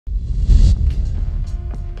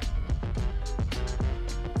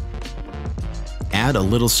Add a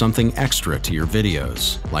little something extra to your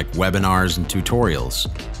videos, like webinars and tutorials,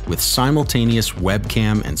 with simultaneous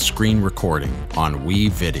webcam and screen recording on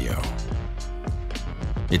WeVideo.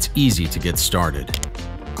 It's easy to get started.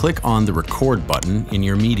 Click on the Record button in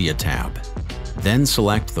your Media tab. Then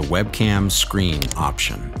select the Webcam Screen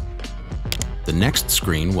option. The next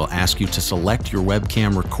screen will ask you to select your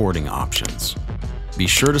webcam recording options. Be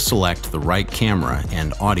sure to select the right camera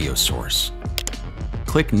and audio source.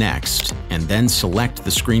 Click Next, and then select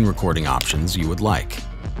the screen recording options you would like.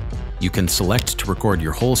 You can select to record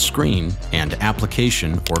your whole screen and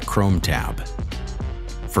Application or Chrome tab.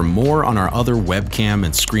 For more on our other webcam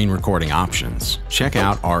and screen recording options, check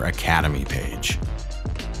out our Academy page.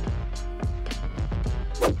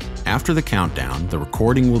 After the countdown, the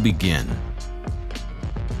recording will begin.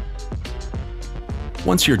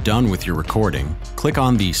 Once you're done with your recording, click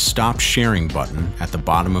on the Stop Sharing button at the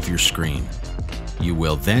bottom of your screen. You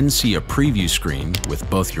will then see a preview screen with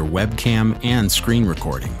both your webcam and screen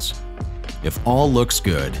recordings. If all looks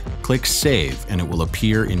good, click Save and it will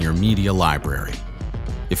appear in your media library.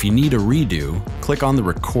 If you need a redo, click on the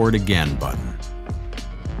Record Again button.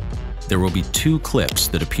 There will be 2 clips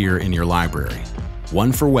that appear in your library,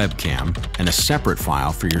 one for webcam and a separate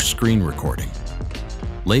file for your screen recording.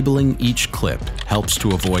 Labeling each clip helps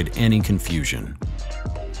to avoid any confusion.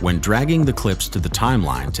 When dragging the clips to the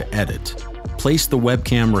timeline to edit, place the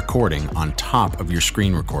webcam recording on top of your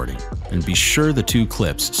screen recording, and be sure the 2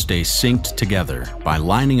 clips stay synced together by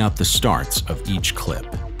lining up the starts of each clip.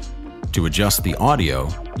 To adjust the audio,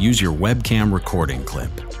 use your webcam recording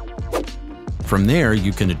clip. From there,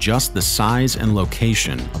 you can adjust the size and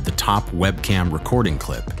location of the top webcam recording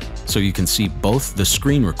clip, so you can see both the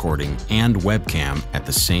screen recording and webcam at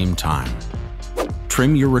the same time.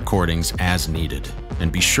 Trim your recordings as needed,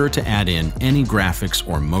 and be sure to add in any graphics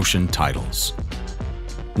or motion titles.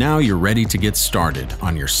 Now you're ready to get started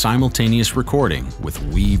on your simultaneous recording with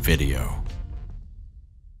WeVideo.